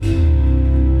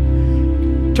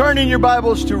Turn in your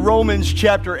Bibles to Romans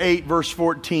chapter 8, verse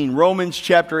 14. Romans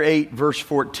chapter 8, verse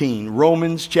 14.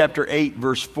 Romans chapter 8,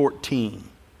 verse 14.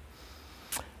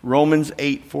 Romans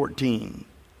 8, 14.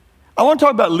 I want to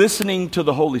talk about listening to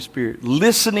the Holy Spirit.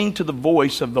 Listening to the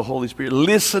voice of the Holy Spirit.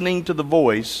 Listening to the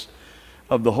voice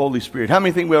of the Holy Spirit. How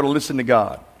many think we ought to listen to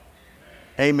God?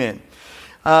 Amen.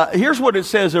 Here's what it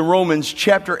says in Romans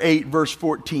chapter 8, verse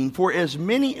 14. For as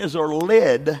many as are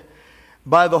led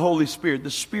by the Holy Spirit,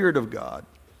 the Spirit of God,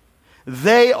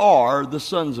 they are the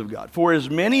sons of God. For as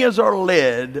many as are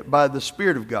led by the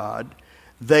Spirit of God,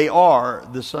 they are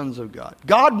the sons of God.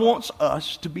 God wants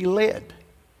us to be led.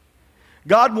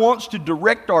 God wants to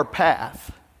direct our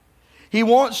path. He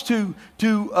wants to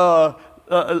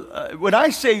when I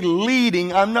say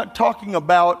leading, I'm not talking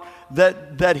about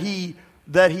that He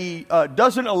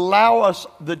doesn't allow us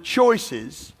the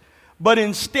choices, but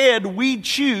instead we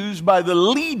choose by the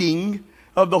leading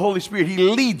of the Holy Spirit. He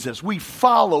leads us. We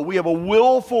follow. We have a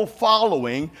willful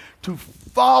following to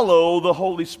follow the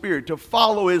Holy Spirit, to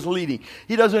follow His leading.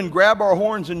 He doesn't grab our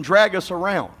horns and drag us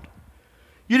around.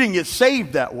 You didn't get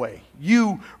saved that way.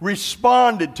 You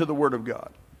responded to the Word of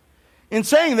God. In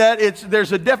saying that,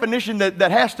 there's a definition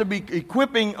that has to be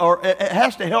equipping, or it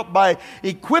has to help by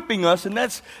equipping us, and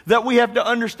that's that we have to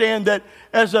understand that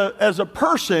as a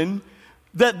person,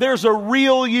 that there's a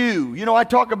real you. You know, I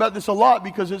talk about this a lot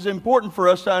because it's important for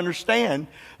us to understand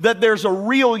that there's a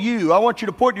real you. I want you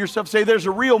to point to yourself and say, there's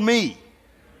a real me.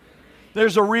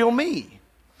 There's a real me.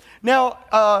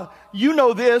 Now, you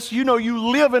know this. You know you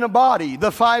live in a body.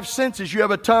 The five senses. You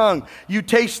have a tongue. You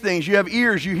taste things. You have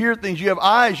ears. You hear things. You have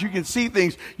eyes. You can see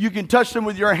things. You can touch them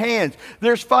with your hands.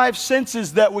 There's five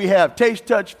senses that we have. Taste,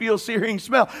 touch, feel, see, hearing,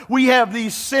 smell. We have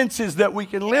these senses that we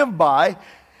can live by.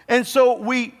 And so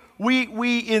we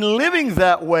in living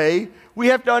that way, we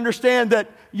have to understand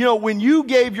that, you know, when you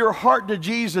gave your heart to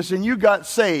Jesus and you got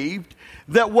saved,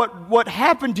 that what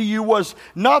happened to you was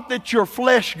not that your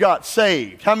flesh got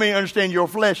saved. How many understand your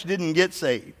flesh didn't get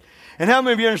saved? And how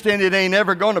many of you understand it ain't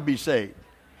ever going to be saved?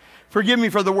 Forgive me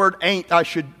for the word ain't. I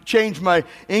should change my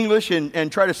English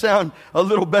and try to sound a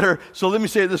little better. So let me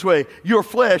say it this way. Your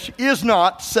flesh is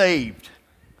not saved.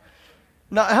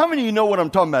 Now, how many of you know what I'm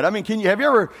talking about? I mean,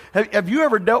 have you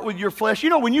ever dealt with your flesh? You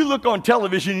know, when you look on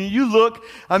television and you look,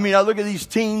 I look at these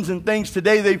teens and things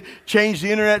today, they've changed the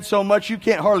internet so much you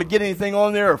can't hardly get anything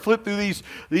on there or flip through these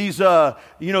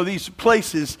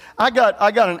places. I got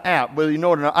an app, whether you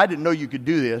know it or not. I didn't know you could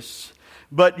do this.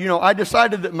 But, you know, I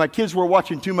decided that my kids were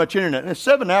watching too much internet. And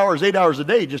 7 hours, 8 hours a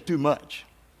day, just too much.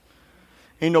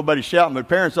 Ain't nobody shouting, but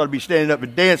parents ought to be standing up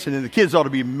and dancing, and the kids ought to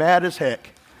be mad as heck.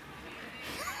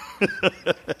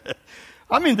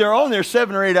 I mean, they're on there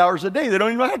 7 or 8 hours a day. They don't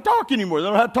even know how to talk anymore. They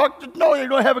don't know how to talk. No, they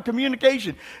don't have a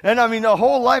communication. And I mean, the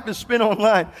whole life is spent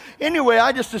online. Anyway,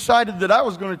 I just decided that I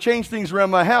was going to change things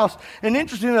around my house. And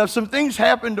interestingly enough, some things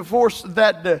happened to force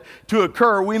that to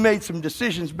occur. We made some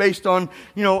decisions based on,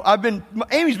 you know,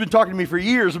 Amy's been talking to me for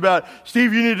years about,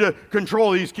 Steve, you need to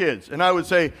control these kids. And I would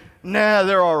say, nah,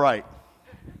 they're all right.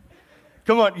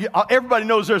 Come on. Everybody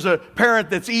knows there's a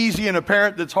parent that's easy and a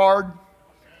parent that's hard.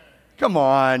 Come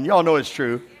on, y'all know it's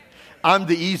true. I'm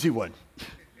the easy one.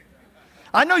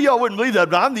 I know y'all wouldn't believe that,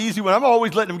 but I'm the easy one. I'm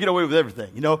always letting them get away with everything,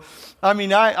 you know. I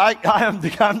mean, I'm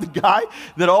the guy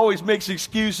that always makes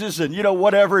excuses and, you know,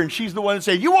 whatever, and she's the one that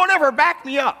says, you won't ever back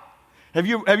me up. Have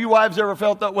you wives ever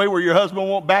felt that way where your husband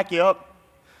won't back you up?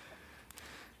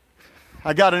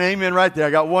 I got an amen right there. I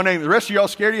got one amen. The rest of y'all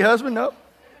scared of your husband? No?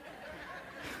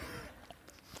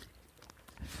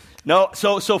 No,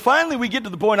 so finally we get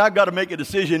to the point I've got to make a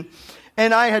decision.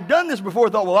 And I had done this before. I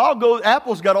thought, well, I'll go.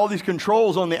 Apple's got all these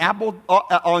controls on the Apple,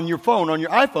 on your phone, on your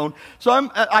iPhone. So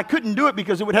I couldn't do it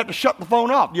because it would have to shut the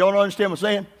phone off. Do y'all understand what I'm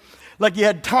saying? Like you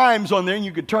had times on there and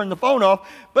you could turn the phone off.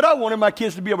 But I wanted my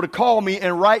kids to be able to call me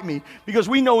and write me. Because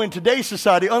we know in today's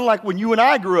society, unlike when you and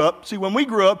I grew up. See, when we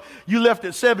grew up, you left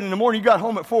at 7 in the morning. You got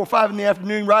home at 4 or 5 in the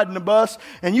afternoon riding the bus.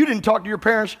 And you didn't talk to your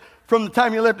parents from the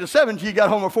time you left at 7 till you got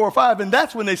home at 4 or 5, and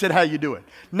that's when they said, how you doing?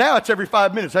 Now it's every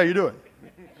 5 minutes, how you doing?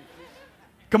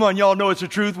 Come on, y'all know it's the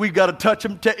truth. We've got to touch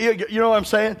them. You know what I'm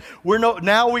saying?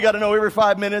 Now we got to know every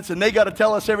 5 minutes, and they got to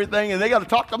tell us everything, and they got to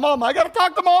talk to Mama. I got to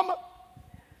talk to Mama.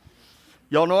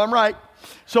 Y'all know I'm right.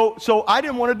 So I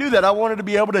didn't want to do that. I wanted to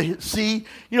be able to see,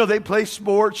 you know, they play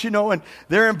sports, you know, and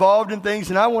they're involved in things,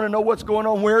 and I want to know what's going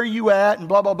on, where are you at, and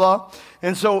blah, blah, blah.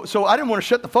 And so I didn't want to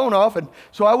shut the phone off, and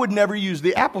so I would never use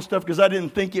the Apple stuff because I didn't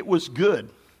think it was good.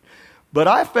 But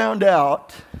I found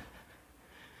out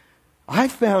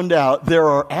there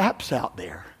are apps out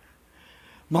there.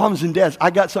 Moms and dads,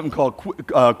 I got something called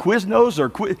Quiznos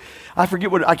I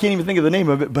forget I can't even think of the name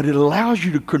of it, but it allows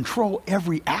you to control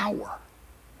every hour.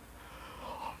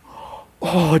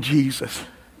 Oh, Jesus.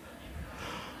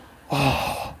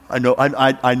 Oh, I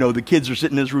know the kids are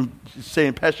sitting in this room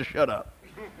saying, Pastor, shut up.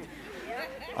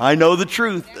 I know the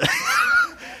truth.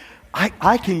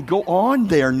 I can go on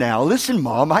there now. Listen,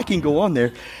 Mom, I can go on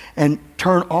there and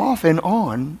turn off and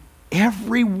on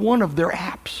every one of their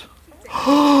apps.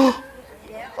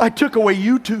 I took away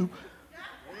YouTube.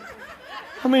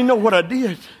 How many know what I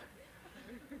did?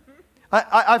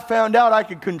 I found out I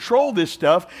could control this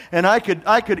stuff, and I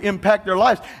could impact their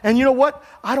lives. And you know what?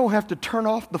 I don't have to turn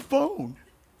off the phone.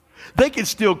 They can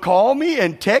still call me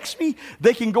and text me.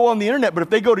 They can go on the internet, but if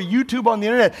they go to YouTube on the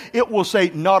internet, it will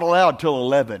say not allowed till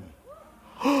 11.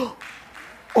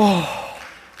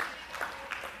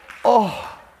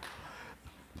 Oh.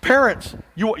 Parents,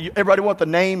 everybody want the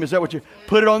name? Is that what you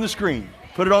put it on the screen?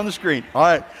 Put it on the screen. All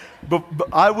right. But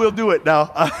I will do it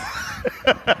now.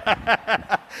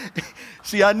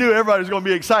 See, I knew everybody was going to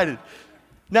be excited.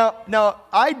 Now,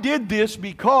 I did this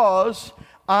because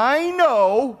I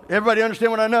know, everybody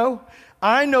understand what I know?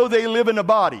 I know they live in a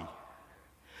body.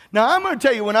 Now, I'm going to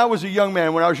tell you, when I was a young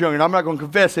man, when I was younger, and I'm not going to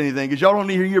confess anything, because y'all don't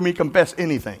need to hear me confess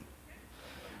anything.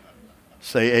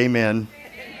 Say amen.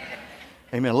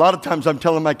 Amen. A lot of times I'm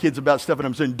telling my kids about stuff, and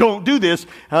I'm saying, don't do this.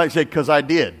 And I say, because I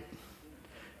did.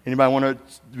 Anybody want to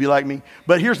be like me?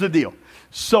 But here's the deal.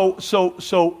 So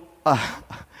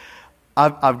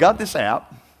I've got this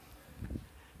app.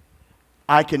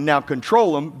 I can now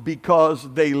control them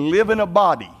because they live in a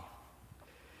body.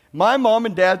 My mom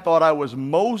and dad thought I was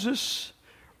Moses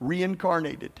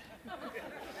reincarnated.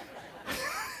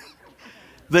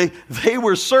 They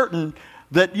were certain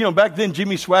that, back then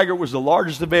Jimmy Swaggart was the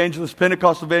largest evangelist,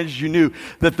 Pentecostal evangelist you knew,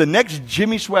 that the next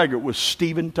Jimmy Swaggart was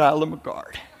Stephen Tyler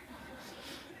McCart.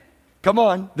 Come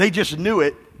on, they just knew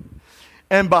it.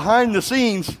 And behind the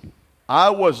scenes,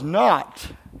 I was not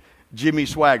Jimmy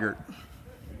Swaggart.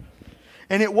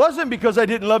 And it wasn't because I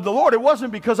didn't love the Lord. It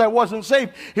wasn't because I wasn't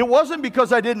saved. It wasn't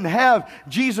because I didn't have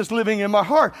Jesus living in my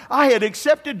heart. I had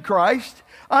accepted Christ.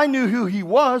 I knew who He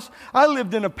was. I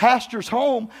lived in a pastor's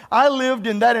home. I lived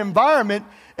in that environment.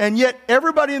 And yet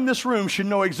everybody in this room should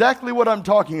know exactly what I'm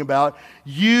talking about.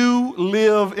 You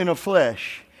live in a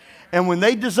flesh. And when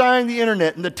they design the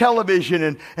internet and the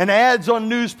television and ads on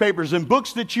newspapers and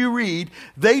books that you read,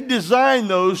 they design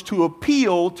those to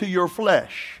appeal to your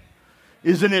flesh.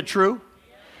 Isn't it true?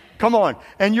 Come on.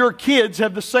 And your kids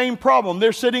have the same problem.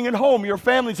 They're sitting at home. Your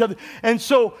families have. And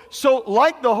so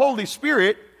like the Holy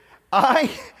Spirit,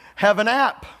 I have an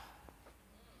app.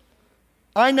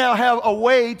 I now have a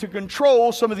way to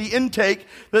control some of the intake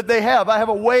that they have. I have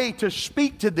a way to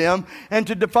speak to them and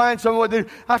to define some of what they do.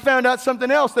 I found out something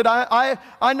else, that I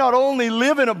not only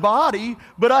live in a body,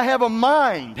 but I have a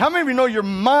mind. How many of you know your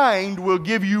mind will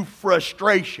give you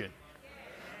frustration?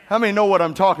 How many know what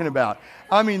I'm talking about?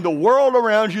 I mean, the world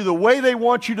around you, the way they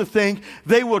want you to think,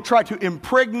 they will try to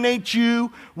impregnate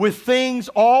you with things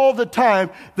all the time.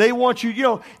 They want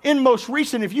you, in most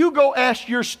recent, if you go ask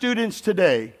your students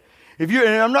today, and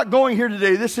I'm not going here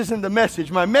today, this isn't the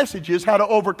message. My message is how to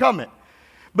overcome it.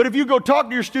 But if you go talk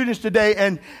to your students today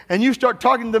and you start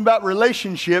talking to them about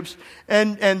relationships,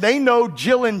 and they know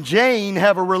Jill and Jane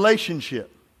have a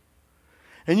relationship,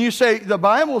 and you say, the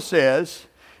Bible says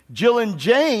Jill and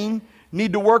Jane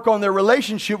need to work on their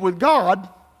relationship with God,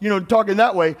 talking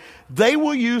that way, they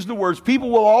will use the words.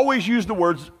 People will always use the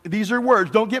words. These are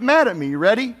words. Don't get mad at me. You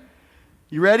ready?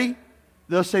 You ready?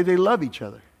 They'll say they love each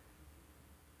other.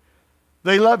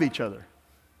 They love each other.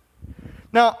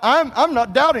 Now, I'm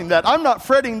not doubting that. I'm not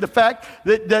fretting the fact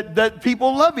that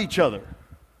people love each other.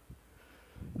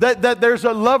 That there's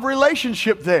a love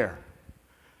relationship there.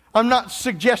 I'm not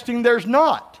suggesting there's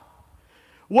not.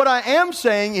 What I am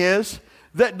saying is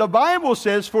that the Bible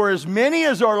says, for as many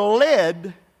as are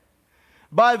led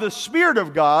by the Spirit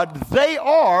of God, they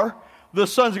are the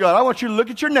sons of God. I want you to look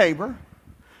at your neighbor.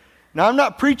 Now, I'm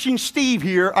not preaching Steve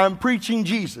here. I'm preaching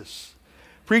Jesus.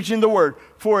 Preaching the Word.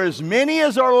 For as many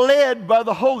as are led by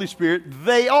the Holy Spirit,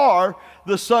 they are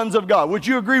the sons of God. Would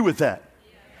you agree with that?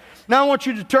 Yes. Now, I want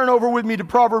you to turn over with me to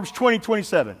Proverbs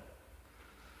 20:27.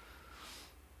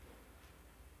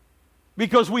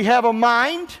 Because we have a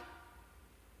mind,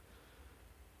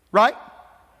 right?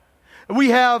 We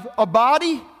have a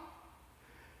body.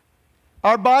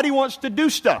 Our body wants to do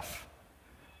stuff.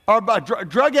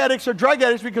 Drug addicts are drug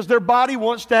addicts because their body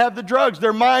wants to have the drugs.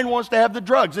 Their mind wants to have the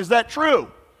drugs. Is that true?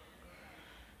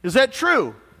 Is that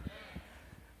true?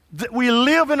 We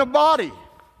live in a body.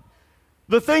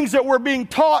 The things that we're being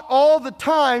taught all the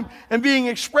time and being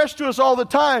expressed to us all the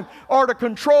time are to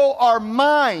control our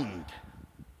mind.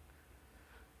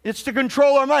 It's to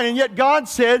control our mind. And yet God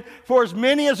said, for as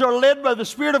many as are led by the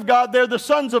Spirit of God, they're the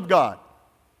sons of God.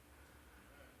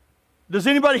 Does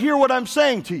anybody hear what I'm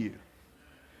saying to you?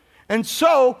 And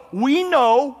so we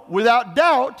know without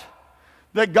doubt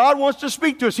that God wants to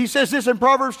speak to us. He says this in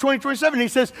Proverbs 20:27. He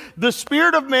says, the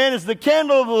spirit of man is the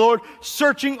candle of the Lord,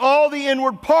 searching all the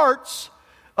inward parts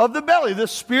of the belly. The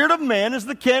spirit of man is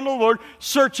the candle of the Lord,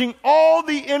 searching all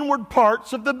the inward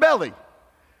parts of the belly.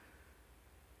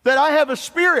 That I have a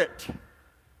spirit.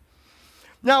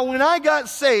 Now, when I got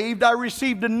saved, I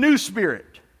received a new spirit.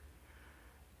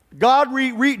 God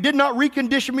did not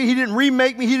recondition me. He didn't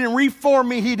remake me. He didn't reform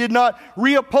me. He did not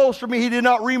reupholster me. He did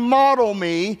not remodel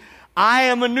me. I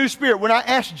am a new spirit. When I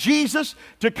ask Jesus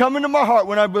to come into my heart,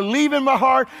 when I believe in my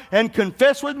heart and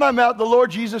confess with my mouth the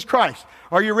Lord Jesus Christ.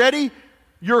 Are you ready?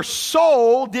 Your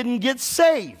soul didn't get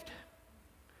saved.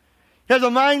 It has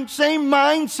a mind,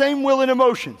 same will and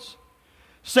emotions.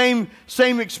 Same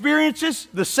experiences,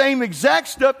 the same exact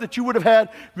stuff that you would have had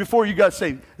before you got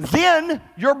saved. Then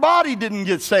your body didn't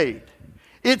get saved.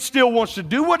 It still wants to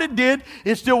do what it did.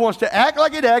 It still wants to act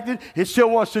like it acted. It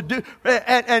still wants to do.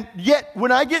 And yet,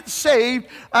 when I get saved,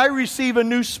 I receive a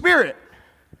new spirit.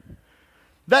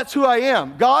 That's who I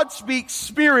am. God speaks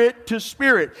spirit to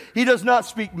spirit. He does not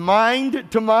speak mind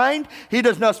to mind. He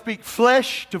does not speak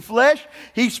flesh to flesh.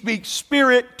 He speaks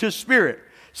spirit to spirit.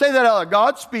 Say that out loud.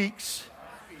 God speaks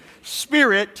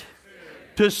spirit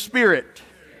to spirit.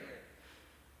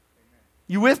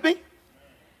 You with me?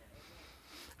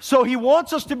 So he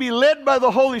wants us to be led by the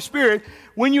Holy Spirit.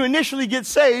 When you initially get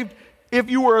saved,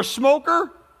 if you were a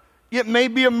smoker, it may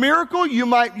be a miracle. You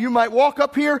might walk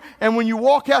up here, and when you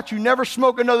walk out, you never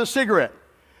smoke another cigarette.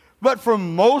 But for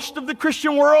most of the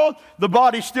Christian world, the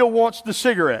body still wants the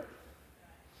cigarette.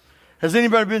 Has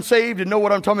anybody been saved and know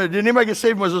what I'm talking about? Did anybody get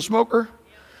saved and was a smoker?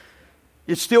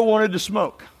 It still wanted to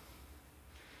smoke.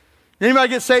 Anybody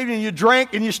get saved and you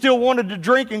drank and you still wanted to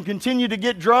drink and continue to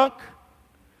get drunk?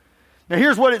 Now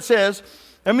here's what it says.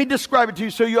 Let me describe it to you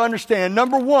so you understand.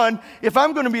 Number one, if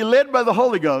I'm going to be led by the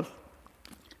Holy Ghost,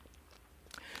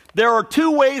 there are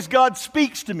two ways God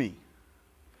speaks to me.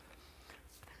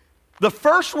 The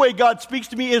first way God speaks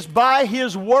to me is by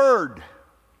His Word.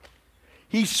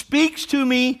 He speaks to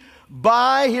me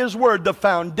by His Word. The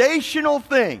foundational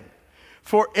thing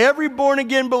for every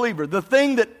born-again believer, the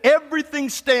thing that everything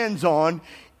stands on,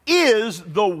 is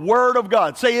the Word of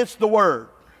God. Say, it's the Word.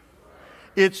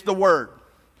 It's the Word.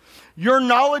 Your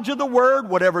knowledge of the Word,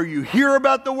 whatever you hear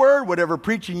about the Word, whatever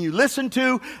preaching you listen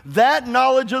to, that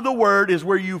knowledge of the Word is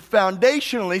where you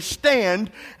foundationally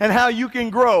stand and how you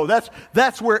can grow.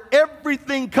 That's where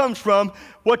everything comes from.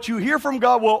 What you hear from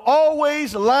God will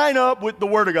always line up with the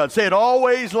Word of God. Say, it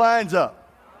always lines up.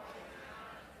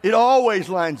 It always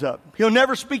lines up. He'll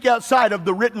never speak outside of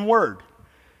the written Word.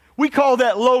 We call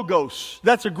that logos.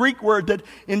 That's a Greek word that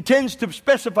intends to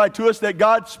specify to us that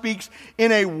God speaks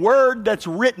in a word that's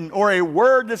written or a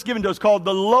word that's given to us called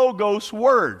the logos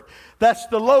word. That's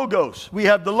the logos. We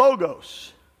have the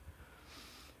logos.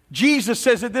 Jesus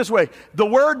says it this way, the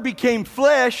Word became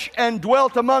flesh and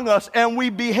dwelt among us, and we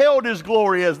beheld His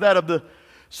glory as that of the...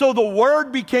 So the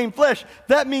Word became flesh.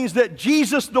 That means that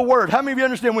Jesus, the Word, how many of you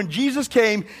understand when Jesus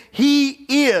came, He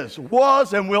is,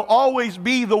 was, and will always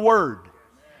be the Word?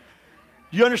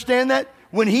 Do you understand that?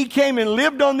 When He came and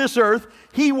lived on this earth,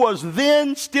 He was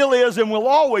then, still is, and will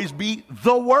always be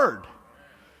the Word.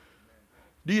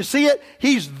 Do you see it?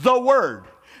 He's the Word.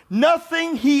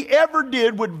 Nothing He ever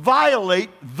did would violate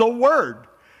the Word.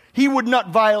 He would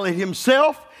not violate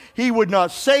Himself. He would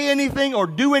not say anything or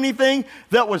do anything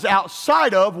that was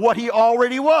outside of what He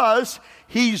already was.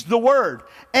 He's the Word.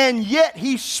 And yet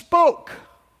He spoke.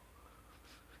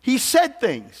 He said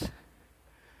things.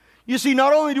 You see,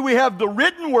 not only do we have the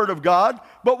written Word of God,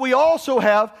 but we also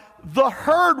have the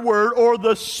heard Word or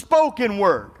the spoken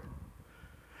Word.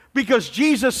 Because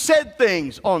Jesus said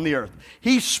things on the earth.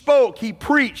 He spoke, He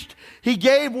preached, He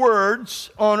gave words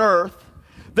on earth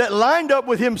that lined up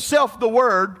with Himself, the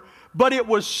Word, but it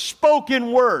was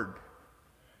spoken Word.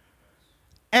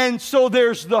 And so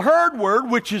there's the heard Word,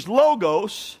 which is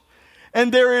logos,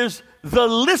 and there is the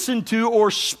listened to or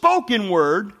spoken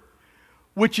Word,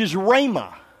 which is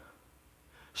rhema.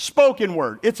 Spoken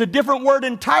word. It's a different word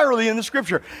entirely in the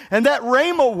Scripture. And that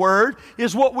rhema word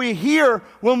is what we hear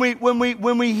when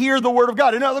we hear the Word of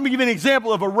God. And now let me give you an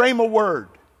example of a rhema word.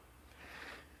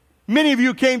 Many of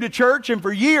you came to church and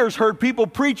for years heard people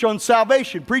preach on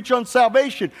salvation, preach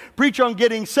on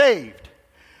getting saved.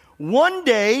 One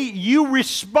day you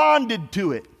responded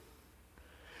to it.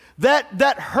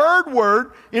 That heard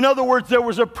word, in other words, there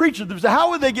was a preacher.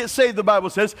 How would they get saved, the Bible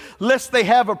says, lest they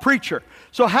have a preacher?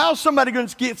 So how's somebody going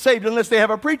to get saved unless they have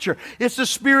a preacher? It's the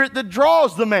Spirit that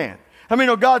draws the man. I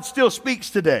mean, God still speaks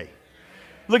today.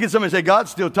 Look at somebody and say, God's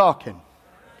still talking.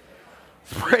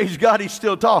 Praise God, he's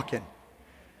still talking.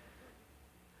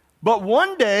 But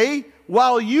one day,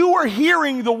 while you were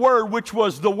hearing the word, which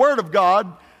was the word of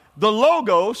God, the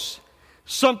Logos,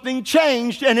 something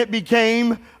changed and it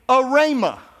became a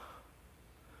rhema.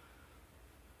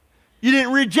 You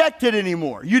didn't reject it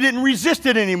anymore. You didn't resist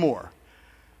it anymore.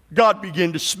 God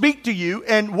began to speak to you,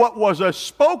 and what was a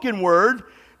spoken word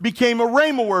became a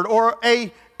rhema word, or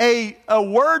a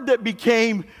word that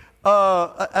became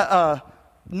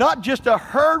not just a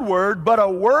heard word, but a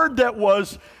word that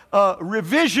was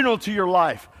revisional to your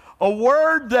life. A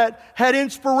word that had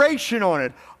inspiration on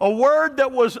it. A word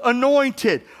that was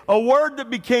anointed. A word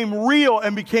that became real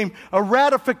and became a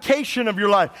ratification of your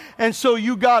life. And so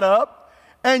you got up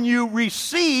and you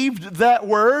received that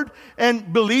word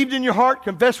and believed in your heart,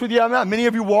 confessed with your mouth. Many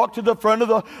of you walked to the front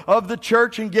of the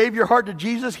church and gave your heart to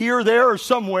Jesus here or there or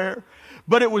somewhere.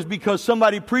 But it was because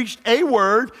somebody preached a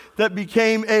word that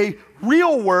became a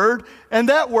real word, and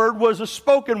that word was a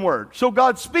spoken word. So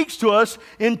God speaks to us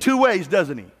in two ways,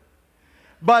 doesn't he?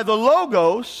 By the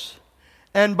Logos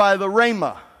and by the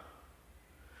Rhema.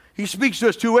 He speaks to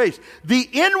us two ways. The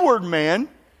inward man,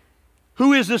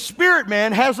 who is a spirit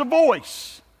man, has a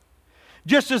voice,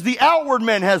 just as the outward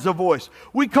man has a voice.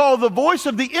 We call the voice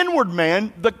of the inward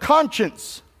man the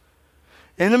conscience.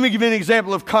 And let me give you an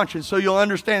example of conscience so you'll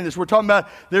understand this. We're talking about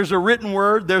there's a written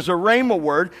word, there's a rhema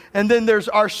word, and then there's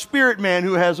our spirit man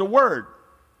who has a word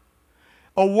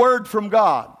from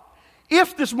God.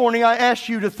 If this morning I asked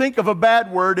you to think of a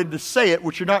bad word and to say it,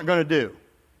 which you're not going to do,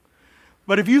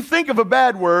 but if you think of a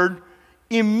bad word,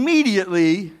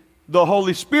 immediately the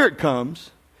Holy Spirit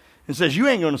comes and says, you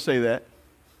ain't going to say that.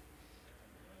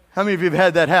 How many of you have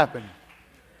had that happen?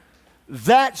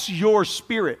 That's your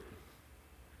spirit.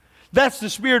 That's the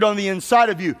spirit on the inside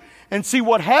of you. And see,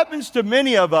 what happens to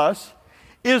many of us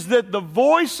is that the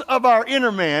voice of our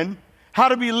inner man, how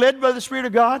to be led by the Spirit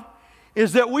of God,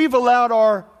 is that we've allowed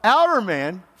our outer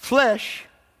man, flesh,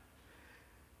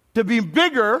 to be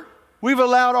bigger. We've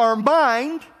allowed our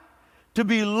mind to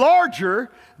be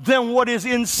larger than what is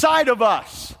inside of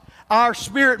us, our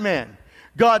spirit man.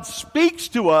 God speaks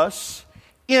to us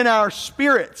in our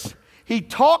spirits. He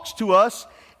talks to us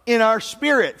in our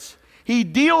spirits. He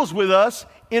deals with us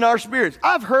in our spirits.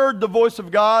 I've heard the voice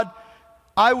of God.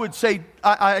 I would say,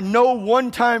 I know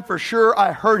one time for sure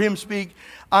I heard him speak.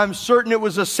 I'm certain it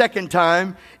was a second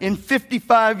time. In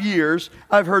 55 years,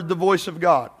 I've heard the voice of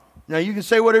God. Now, you can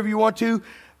say whatever you want to,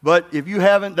 but if you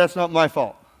haven't, that's not my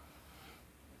fault.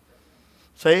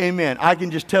 Say amen. I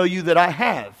can just tell you that I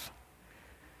have.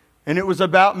 And it was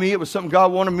about me. It was something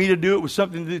God wanted me to do. It was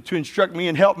something to instruct me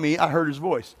and help me. I heard his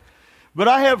voice. But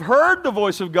I have heard the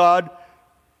voice of God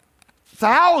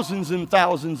thousands and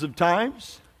thousands of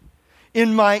times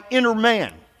in my inner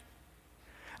man.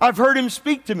 I've heard him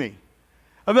speak to me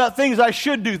about things I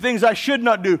should do, things I should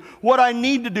not do, what I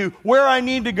need to do, where I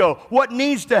need to go, what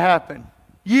needs to happen,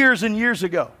 years and years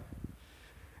ago.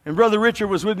 And Brother Richard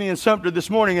was with me in Sumter this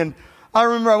morning, and I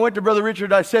remember I went to Brother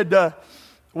Richard, I said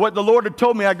what the Lord had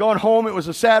told me. I'd gone home, it was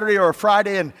a Saturday or a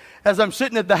Friday, and as I'm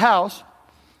sitting at the house,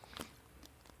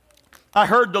 I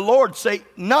heard the Lord say,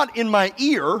 not in my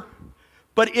ear,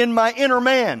 but in my inner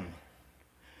man.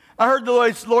 I heard the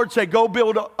Lord say, go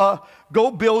build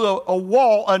a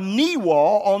wall, a knee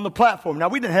wall on the platform. Now,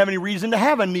 we didn't have any reason to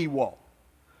have a knee wall.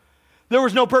 There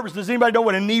was no purpose. Does anybody know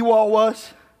what a knee wall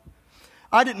was?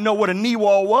 I didn't know what a knee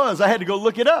wall was. I had to go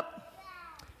look it up.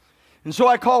 And so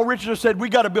I called Richard and said, we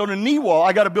got to build a knee wall.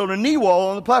 I got to build a knee wall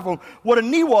on the platform. What a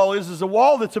knee wall is a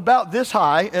wall that's about this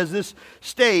high as this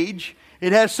stage.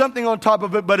 It has something on top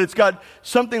of it, but it's got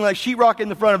something like sheetrock in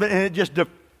the front of it, and it just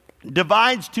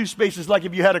divides two spaces. Like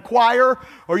if you had a choir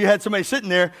or you had somebody sitting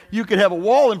there, you could have a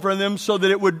wall in front of them so that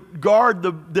it would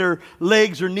guard their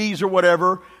legs or knees or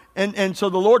whatever. And so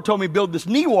the Lord told me build this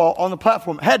knee wall on the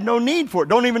platform. I had no need for it.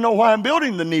 Don't even know why I'm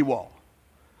building the knee wall.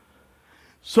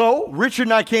 So Richard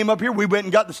and I came up here. We went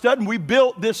and got the stud, and we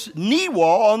built this knee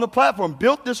wall on the platform.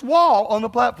 Built this wall on the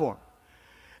platform.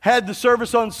 Had the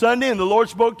service on Sunday, and the Lord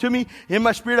spoke to me in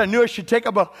my spirit. I knew I should take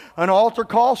up an altar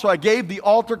call, so I gave the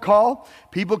altar call.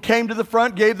 People came to the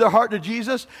front, gave their heart to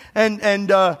Jesus, and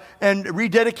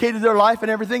rededicated their life and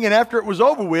everything. And after it was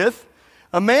over with,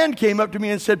 a man came up to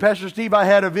me and said, Pastor Steve, I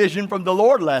had a vision from the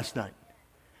Lord last night.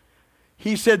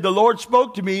 He said, the Lord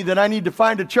spoke to me that I need to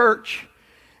find a church,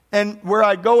 and where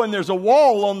I go and there's a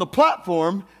wall on the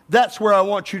platform, that's where I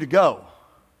want you to go.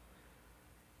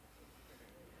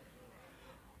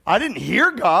 I didn't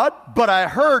hear God, but I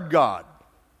heard God.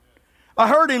 I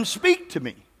heard him speak to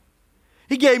me.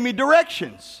 He gave me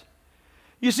directions.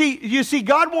 You see,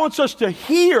 God wants us to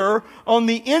hear on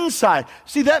the inside.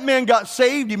 See, that man got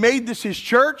saved. He made this his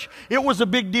church. It was a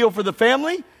big deal for the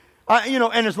family.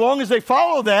 And as long as they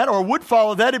follow that or would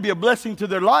follow that, it'd be a blessing to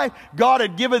their life. God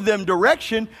had given them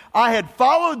direction. I had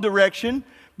followed direction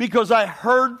because I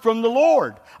heard from the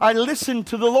Lord. I listened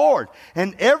to the Lord.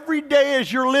 And every day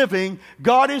as you're living,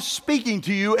 God is speaking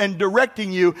to you and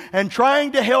directing you and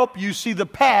trying to help you see the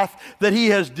path that He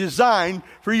has designed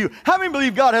for you. How many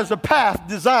believe God has a path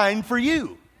designed for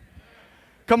you?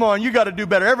 Come on, you got to do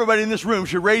better. Everybody in this room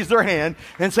should raise their hand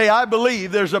and say, I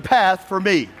believe there's a path for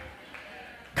me.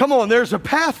 Come on, there's a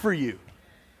path for you.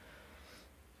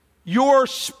 Your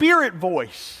spirit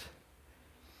voice.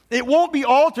 It won't be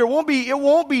altered. It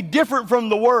won't be different from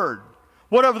the Word.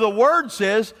 Whatever the Word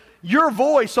says, your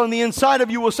voice on the inside of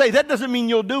you will say. That doesn't mean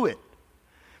you'll do it.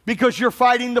 Because you're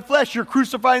fighting the flesh. You're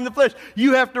crucifying the flesh.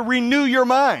 You have to renew your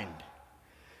mind.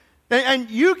 And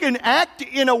you can act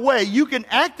in a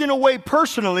way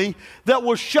personally that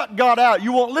will shut God out.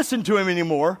 You won't listen to Him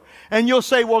anymore. And you'll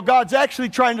say, well, God's actually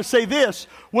trying to say this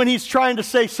when He's trying to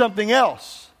say something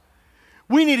else.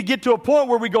 We need to get to a point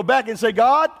where we go back and say,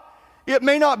 God, it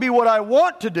may not be what I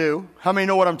want to do. How many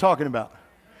know what I'm talking about?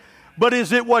 But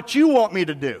is it what you want me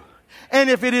to do? And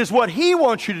if it is what He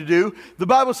wants you to do, the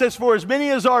Bible says, for as many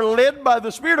as are led by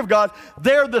the Spirit of God,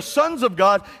 they're the sons of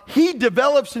God. He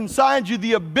develops inside you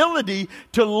the ability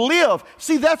to live.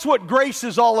 See, that's what grace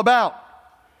is all about.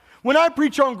 When I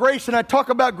preach on grace and I talk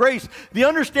about grace, the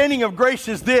understanding of grace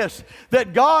is this,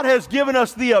 that God has given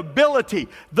us the ability,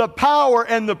 the power,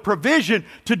 and the provision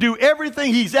to do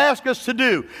everything He's asked us to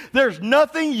do. There's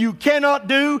nothing you cannot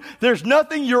do. There's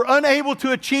nothing you're unable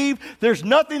to achieve. There's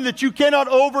nothing that you cannot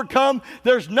overcome.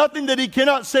 There's nothing that He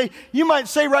cannot say. You might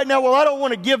say right now, well, I don't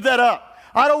want to give that up.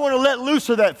 I don't want to let loose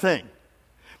of that thing.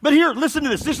 But here, listen to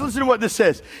this. Just listen to what this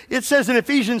says. It says in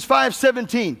Ephesians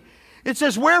 5:17, it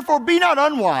says, wherefore be not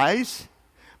unwise,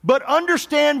 but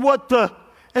understand what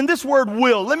and this word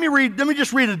will, let me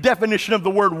just read a definition of the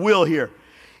word will here.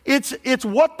 It's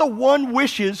what the one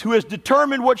wishes who has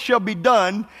determined what shall be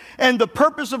done, and the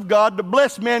purpose of God to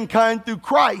bless mankind through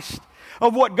Christ,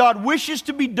 of what God wishes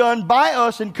to be done by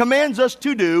us and commands us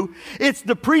to do. It's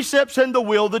the precepts and the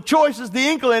will, the choices, the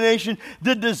inclination,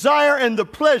 the desire, and the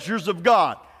pleasures of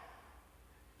God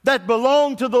that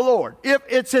belong to the Lord. If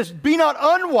it says, be not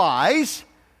unwise,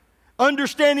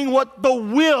 understanding what the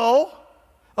will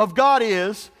of God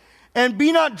is, and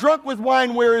be not drunk with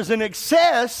wine where is an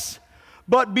excess,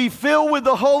 but be filled with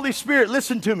the Holy Spirit.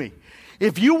 Listen to me.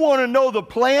 If you want to know the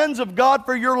plans of God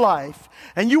for your life,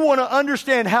 and you want to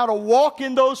understand how to walk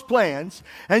in those plans,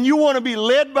 and you want to be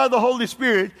led by the Holy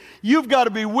Spirit, you've got to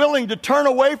be willing to turn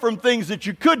away from things that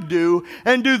you could do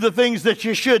and do the things that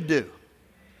you should do.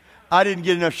 I didn't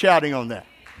get enough shouting on that.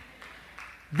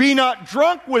 Be not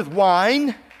drunk with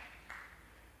wine.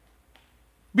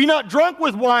 Be not drunk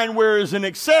with wine where is an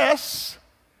excess,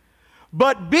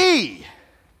 but be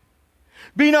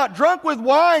not drunk with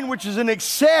wine which is an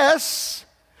excess,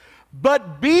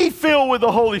 but be filled with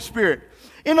the Holy Spirit.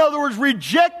 In other words,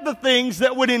 reject the things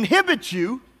that would inhibit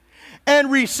you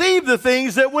and receive the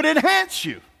things that would enhance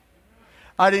you.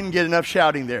 I didn't get enough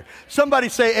shouting there. Somebody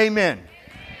say amen.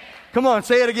 Come on,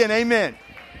 say it again, amen.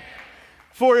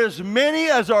 For as many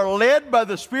as are led by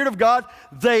the Spirit of God,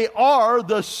 they are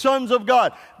the sons of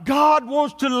God. God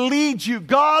wants to lead you.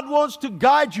 God wants to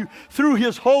guide you through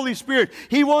His Holy Spirit.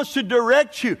 He wants to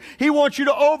direct you. He wants you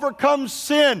to overcome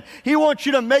sin. He wants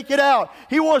you to make it out.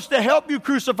 He wants to help you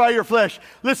crucify your flesh.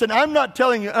 Listen, I'm not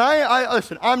telling you,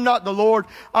 listen, I'm not the Lord.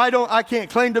 I can't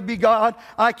claim to be God.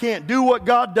 I can't do what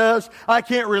God does. I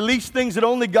can't release things that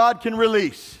only God can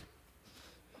release.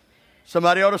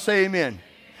 Somebody ought to say amen.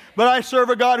 But I serve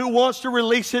a God who wants to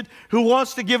release it, who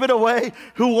wants to give it away,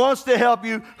 who wants to help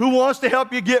you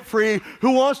get free,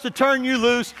 who wants to turn you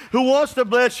loose, who wants to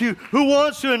bless you, who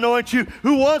wants to anoint you,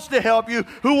 who wants to help you,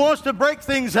 who wants to break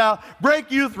things out,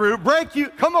 break you through,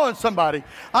 Come on, somebody.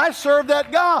 I serve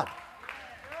that God.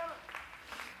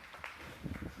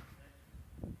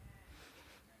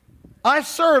 I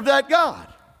serve that God.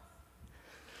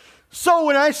 So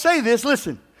when I say this,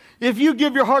 listen, if you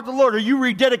give your heart to the Lord or you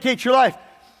rededicate your life,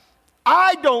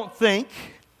 I don't think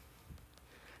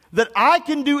that I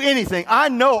can do anything. I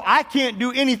know I can't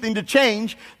do anything to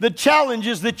change the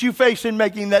challenges that you face in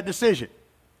making that decision.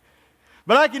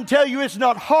 But I can tell you it's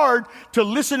not hard to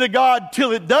listen to God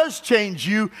till it does change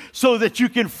you so that you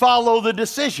can follow the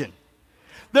decision.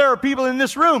 There are people in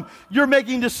this room, you're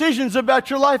making decisions about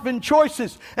your life and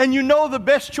choices, and you know the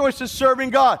best choice is serving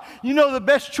God. You know the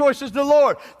best choice is the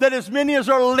Lord, that as many as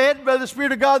are led by the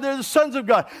Spirit of God, they're the sons of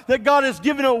God, that God has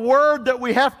given a word that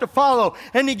we have to follow,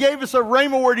 and He gave us a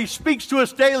rhema word. He speaks to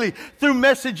us daily through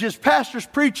messages, pastors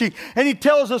preaching, and He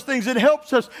tells us things that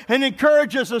helps us and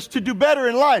encourages us to do better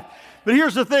in life. But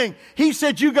here's the thing. He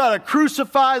said you got to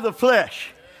crucify the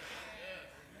flesh.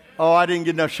 Oh, I didn't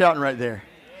get enough shouting right there.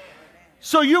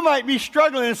 So you might be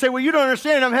struggling and say, well, you don't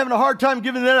understand. I'm having a hard time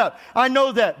giving that up. I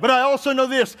know that. But I also know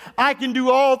this. I can do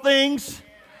all things.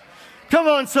 Come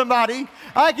on, somebody.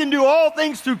 I can do all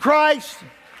things through Christ.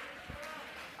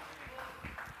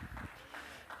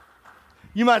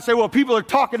 You might say, well, people are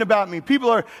talking about me.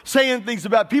 People are saying things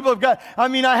about me. People have got, I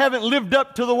haven't lived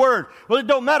up to the word. Well, it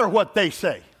don't matter what they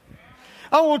say.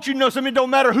 I want you to know something. It don't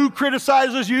matter who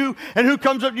criticizes you and who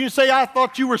comes up to you and say, I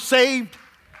thought you were saved.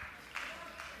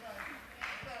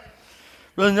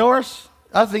 Brother Norris,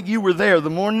 I think you were there the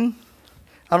morning.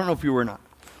 I don't know if you were or not.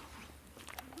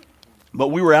 But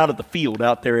we were out at the field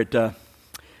out there at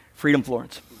Freedom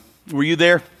Florence. Were you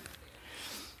there?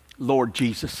 Lord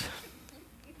Jesus.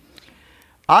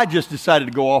 I just decided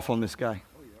to go off on this guy.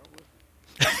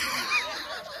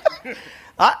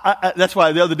 That's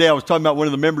why the other day I was talking about one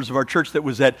of the members of our church that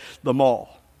was at the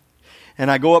mall.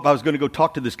 And I was going to go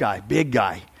talk to this guy, big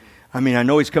guy. I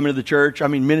know he's coming to the church.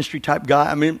 Ministry type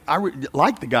guy. I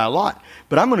like the guy a lot.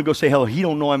 But I'm going to go say hello. He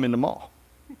don't know I'm in the mall.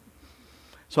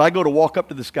 So I go to walk up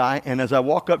to this guy. And as I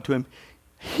walk up to him,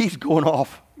 he's going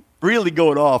off, really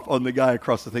going off on the guy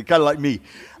across the thing. Kind of like me.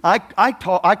 I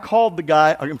called the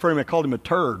guy in front of me. I called him a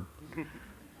turd.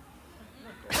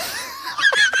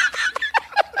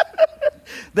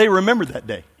 They remember that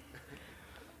day.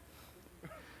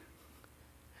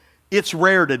 It's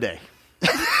rare today.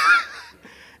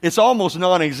 It's almost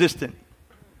non-existent.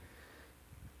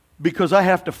 Because I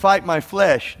have to fight my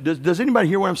flesh. Does anybody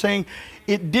hear what I'm saying?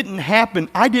 It didn't happen.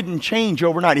 I didn't change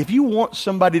overnight. If you want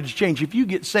somebody to change, if you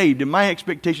get saved, in my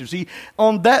expectation, see,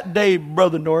 on that day,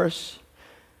 Brother Norris,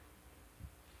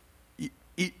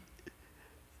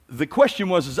 the question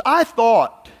was, I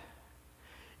thought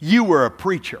you were a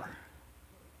preacher.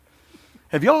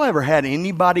 Have y'all ever had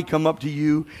anybody come up to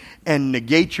you and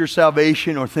negate your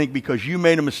salvation or think because you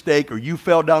made a mistake or you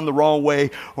fell down the wrong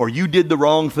way or you did the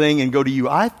wrong thing and go to you?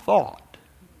 I thought.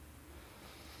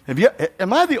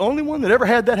 Am I the only one that ever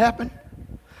had that happen?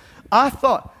 I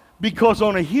thought. Because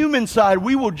on a human side,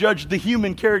 we will judge the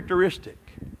human characteristic.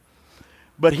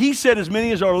 But He said as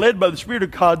many as are led by the Spirit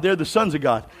of God, they're the sons of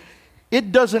God.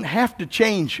 It doesn't have to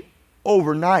change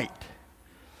overnight.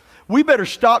 We better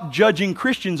stop judging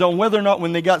Christians on whether or not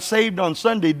when they got saved on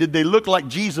Sunday, did they look like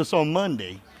Jesus on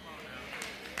Monday?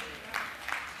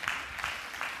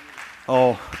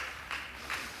 Oh.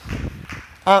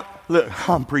 Look,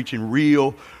 I'm preaching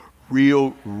real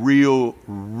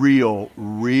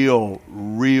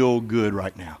good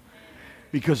right now.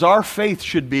 Because our faith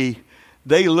should be,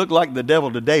 they look like the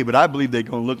devil today, but I believe they're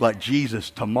going to look like Jesus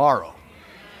tomorrow.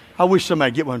 I wish somebody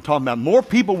would get what I'm talking about. More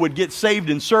people would get saved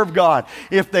and serve God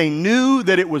if they knew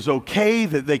that it was okay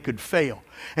that they could fail.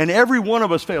 And every one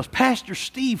of us fails. Pastor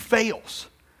Steve fails.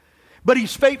 But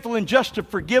He's faithful and just to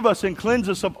forgive us and cleanse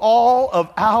us of all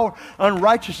of our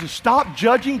unrighteousness. Stop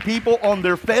judging people on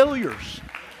their failures.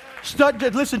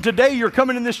 Listen, today you're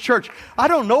coming in this church. I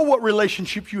don't know what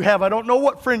relationships you have. I don't know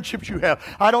what friendships you have.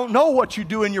 I don't know what you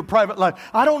do in your private life.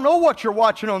 I don't know what you're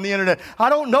watching on the internet.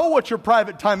 I don't know what your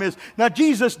private time is. Now,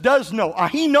 Jesus does know.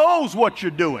 He knows what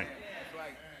you're doing.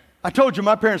 I told you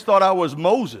my parents thought I was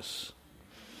Moses.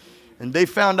 And they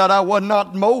found out I was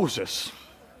not Moses.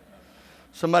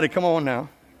 Somebody come on now.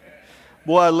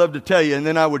 Boy, I'd love to tell you. And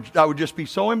then I would just be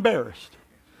so embarrassed.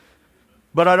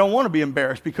 But I don't want to be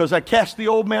embarrassed because I cast the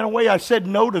old man away. I said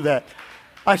no to that.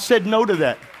 I said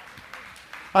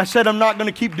I'm not going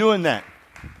to keep doing that.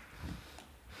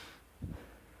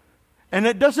 And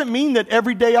it doesn't mean that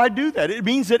every day I do that. It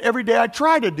means that every day I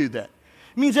try to do that.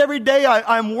 It means every day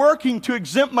I'm working to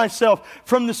exempt myself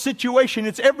from the situation.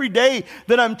 It's every day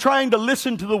that I'm trying to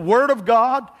listen to the Word of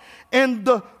God and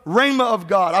the Rhema of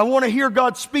God. I want to hear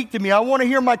God speak to me. I want to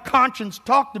hear my conscience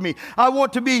talk to me. I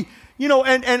want to be,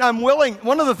 and I'm willing.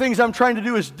 One of the things I'm trying to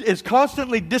do is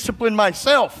constantly discipline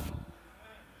myself.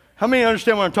 How many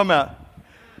understand what I'm talking about?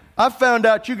 I found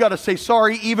out you got to say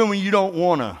sorry even when you don't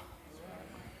want to.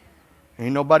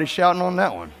 Ain't nobody shouting on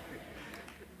that one.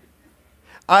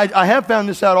 I have found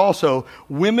this out also.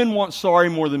 Women want sorry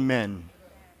more than men.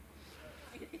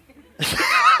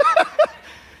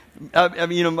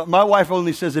 My wife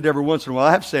only says it every once in a while.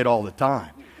 I have to say it all the time.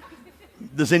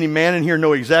 Does any man in here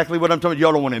know exactly what I'm talking about?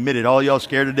 Y'all don't want to admit it. All y'all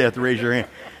scared to death to raise your hand.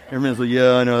 Everyone's like,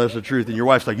 yeah, I know, that's the truth. And your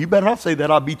wife's like, you better not say that.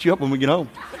 I'll beat you up when we get home.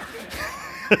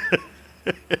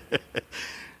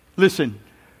 Listen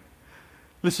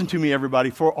to me, everybody.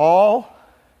 For all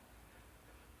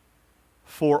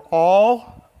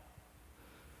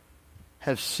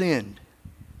have sinned.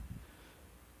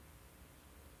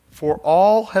 For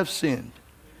all have sinned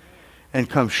and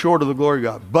come short of the glory of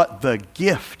God. But the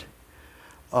gift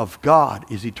of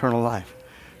God is eternal life.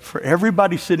 For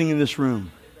everybody sitting in this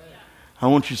room, I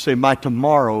want you to say, my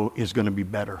tomorrow is going to be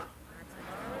better.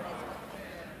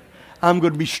 I'm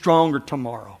going to be stronger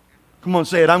tomorrow. Come on,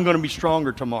 say it. I'm going to be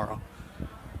stronger tomorrow.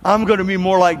 I'm going to be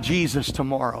more like Jesus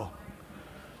tomorrow.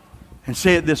 And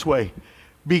say it this way.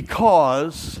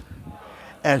 Because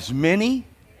as many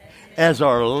as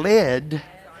are led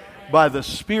by the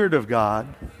Spirit of God,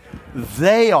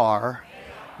 they are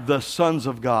the sons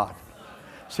of God.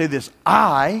 Say this.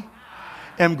 I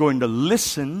am going to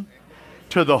listen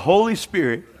to the Holy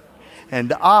Spirit,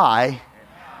 and I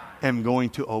am going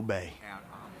to obey.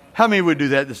 How many would do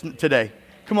that today?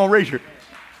 Come on,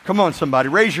 come on, somebody,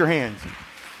 raise your hands.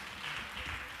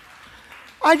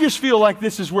 I just feel like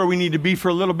this is where we need to be for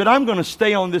a little bit. I'm going to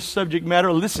stay on this subject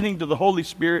matter, listening to the Holy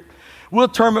Spirit. We'll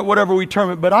term it whatever we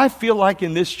term it, but I feel like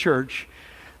in this church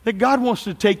that God wants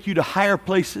to take you to higher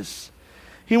places.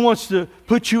 He wants to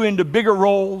put you into bigger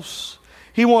roles.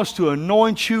 He wants to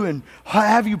anoint you and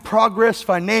have you progress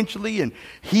financially and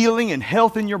healing and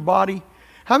health in your body.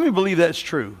 How many believe that's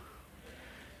true?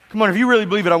 Come on, if you really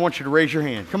believe it, I want you to raise your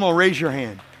hand. Come on, raise your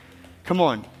hand. Come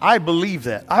on, I believe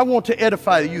that. I want to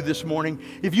edify you this morning.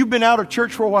 If you've been out of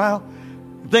church for a while,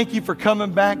 thank you for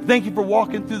coming back. Thank you for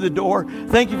walking through the door.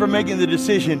 Thank you for making the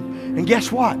decision. And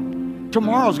guess what?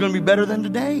 Tomorrow's going to be better than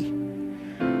today.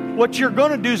 What you're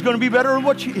going to do is going to be better than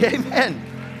what you... Amen.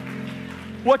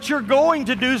 What you're going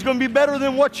to do is going to be better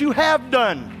than what you have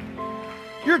done.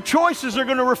 Your choices are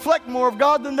going to reflect more of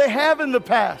God than they have in the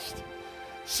past.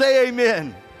 Say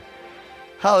amen.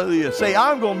 Hallelujah. Say,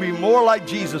 I'm going to be more like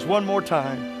Jesus one more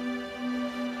time.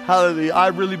 Hallelujah. I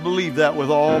really believe that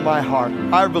with all my heart.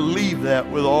 I believe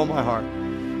that with all my heart.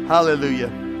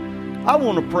 Hallelujah. I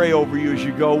want to pray over you as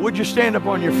you go. Would you stand up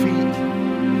on your feet?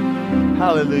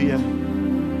 Hallelujah.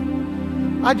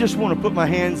 I just want to put my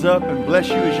hands up and bless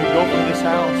you as you go from this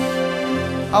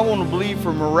house. I want to believe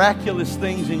for miraculous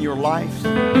things in your life.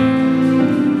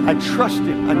 I trust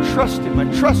Him. I trust Him. I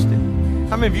trust Him.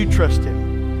 How many of you trust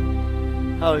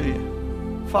Him?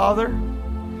 Hallelujah. Father,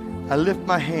 I lift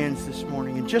my hands this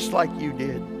morning, and just like you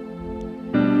did,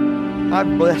 I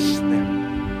bless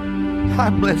them.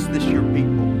 I bless your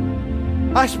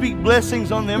people. I speak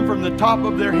blessings on them from the top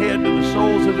of their head to the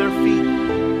soles of their feet.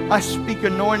 I speak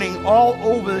anointing all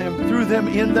over them, through them,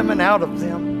 in them, and out of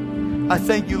them. I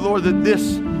thank you, Lord, that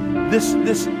this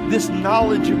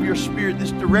knowledge of your Spirit,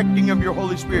 this directing of your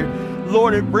Holy Spirit,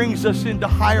 Lord, it brings us into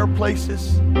higher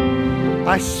places.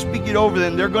 I speak it over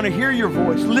them. They're going to hear your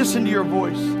voice. Listen to your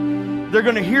voice. They're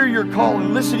going to hear your call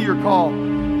and listen to your call.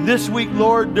 This week,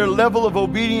 Lord, their level of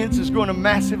obedience is going to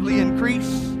massively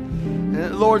increase.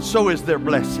 And Lord, so is their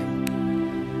blessing.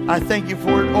 I thank you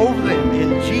for it over them.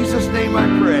 In Jesus' name I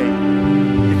pray.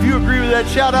 If you agree with that,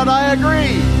 shout out, I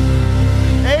agree.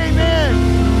 Amen.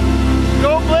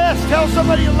 Go bless. Tell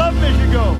somebody you love them as you go.